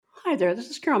Hi there, this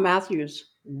is Carol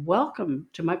Matthews. Welcome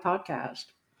to my podcast.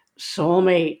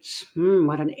 Soulmates.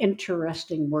 What an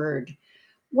interesting word.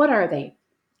 What are they?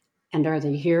 And are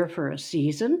they here for a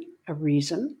season, a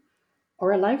reason,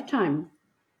 or a lifetime?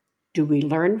 Do we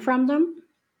learn from them?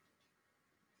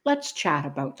 Let's chat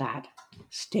about that.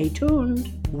 Stay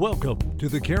tuned. Welcome to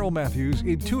the Carol Matthews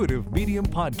Intuitive Medium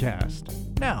Podcast.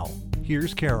 Now,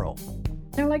 here's Carol.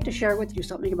 I'd like to share with you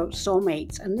something about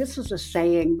soulmates, and this is a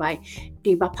saying by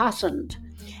De Maupassant.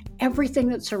 Everything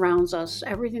that surrounds us,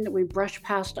 everything that we brush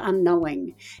past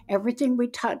unknowing, everything we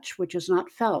touch which is not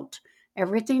felt,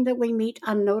 everything that we meet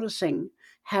unnoticing,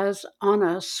 has on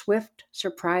us swift,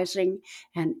 surprising,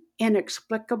 and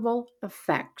inexplicable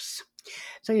effects.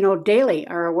 So, daily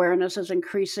our awareness is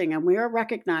increasing, and we are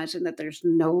recognizing that there's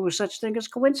no such thing as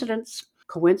coincidence.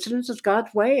 Coincidence is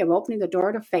God's way of opening the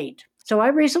door to fate. So I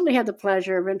recently had the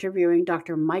pleasure of interviewing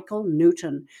Dr. Michael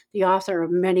Newton, the author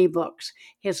of many books,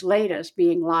 his latest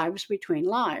being Lives Between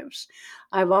Lives.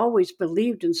 I've always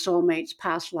believed in soulmates,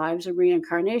 past lives, and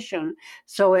reincarnation,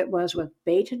 so it was with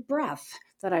bated breath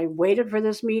that I waited for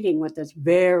this meeting with this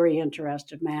very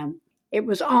interested man. It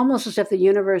was almost as if the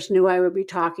universe knew I would be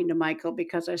talking to Michael,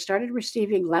 because I started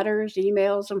receiving letters,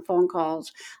 emails, and phone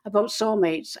calls about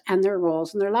soulmates and their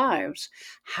roles in their lives.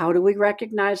 How do we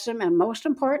recognize them? And most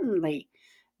importantly,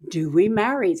 do we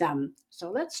marry them? So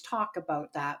let's talk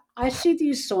about that. I see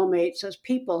these soulmates as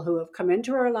people who have come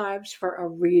into our lives for a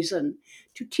reason,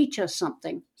 to teach us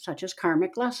something, such as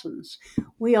karmic lessons.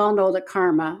 We all know that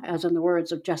karma, as in the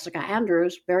words of Jessica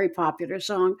Andrews' very popular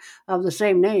song of the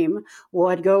same name,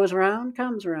 what goes around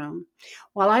comes around.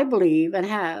 While I believe, and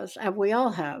we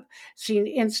all have, seen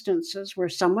instances where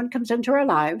someone comes into our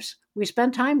lives, we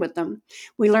spend time with them,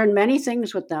 we learn many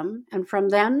things with them, and from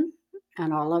then,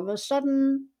 and all of a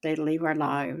sudden, they leave our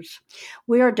lives.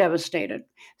 We are devastated,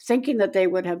 thinking that they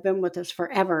would have been with us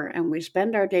forever, and we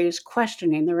spend our days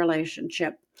questioning the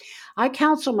relationship. I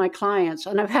counsel my clients,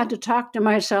 and I've had to talk to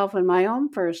myself in my own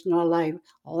personal life.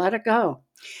 Let it go.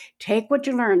 Take what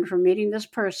you learned from meeting this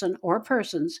person or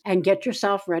persons and get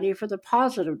yourself ready for the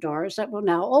positive doors that will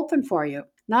now open for you.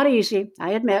 Not easy,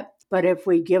 I admit. But if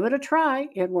we give it a try,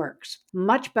 it works.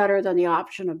 Much better than the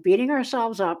option of beating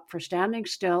ourselves up for standing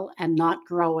still and not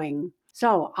growing.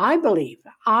 So I believe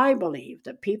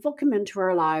that people come into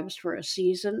our lives for a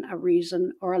season, a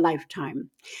reason, or a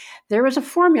lifetime. There was a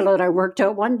formula that I worked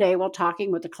out one day while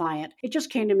talking with a client. It just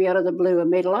came to me out of the blue and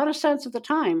made a lot of sense at the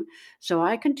time. So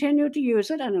I continued to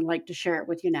use it, and I'd like to share it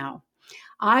with you now.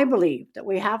 I believe that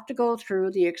we have to go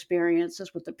through the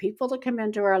experiences with the people that come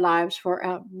into our lives for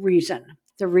a reason.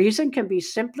 The reason can be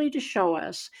simply to show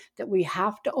us that we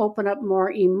have to open up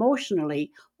more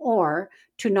emotionally, or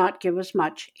to not give us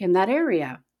much in that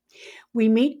area. We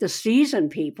meet the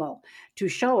seasoned people to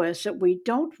show us that we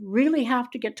don't really have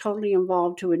to get totally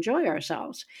involved to enjoy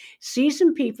ourselves.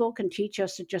 Seasoned people can teach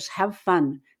us to just have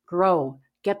fun, grow,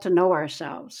 get to know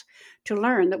ourselves, to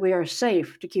learn that we are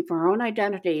safe to keep our own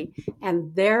identity,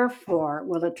 and therefore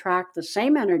will attract the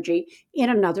same energy in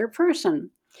another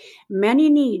person. Many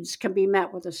needs can be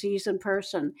met with a seasoned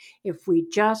person if we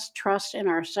just trust in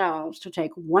ourselves to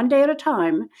take one day at a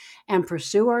time and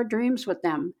pursue our dreams with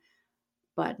them,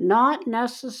 but not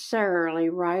necessarily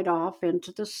ride off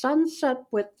into the sunset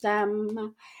with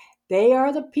them. They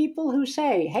are the people who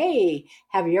say, hey,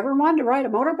 have you ever wanted to ride a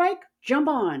motorbike? Jump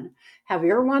on. Have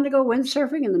you ever wanted to go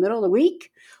windsurfing in the middle of the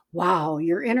week? Wow,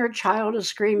 your inner child is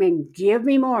screaming, give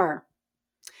me more.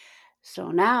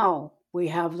 So now we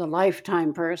have the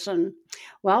lifetime person.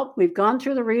 Well, we've gone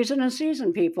through the reason and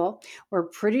season people. We're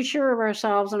pretty sure of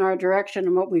ourselves and our direction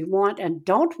and what we want and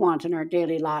don't want in our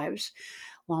daily lives.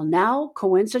 Well, now,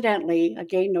 coincidentally,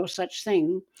 again, no such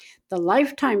thing, the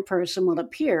lifetime person will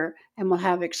appear and will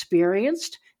have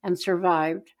experienced and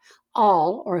survived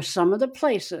all or some of the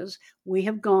places we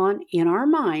have gone in our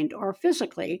mind or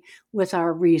physically with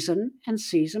our reason and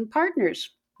season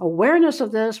partners. Awareness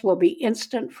of this will be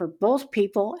instant for both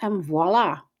people, and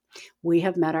voila, we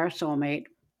have met our soulmate.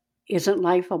 Isn't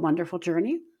life a wonderful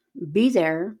journey? Be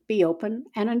there, be open,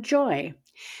 and enjoy. And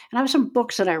I have some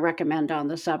books that I recommend on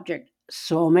the subject.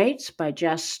 Soulmates by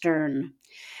Jess Stern.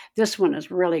 This one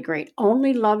is really great.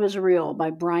 Only Love is Real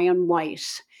by Brian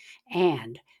Weiss.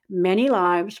 And Many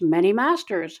Lives, Many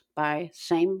Masters by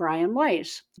same Brian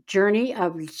Weiss. Journey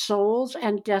of Souls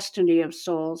and Destiny of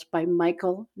Souls by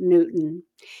Michael Newton.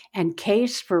 And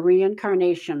Case for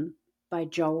Reincarnation by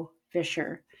Joe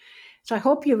Fisher. So I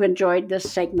hope you've enjoyed this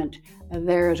segment.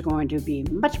 There is going to be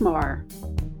much more.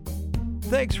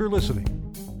 Thanks for listening.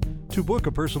 To book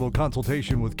a personal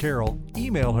consultation with Carol,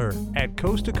 email her at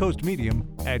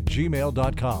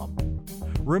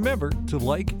coasttocoastmedium@gmail.com. Remember to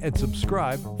like and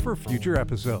subscribe for future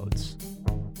episodes.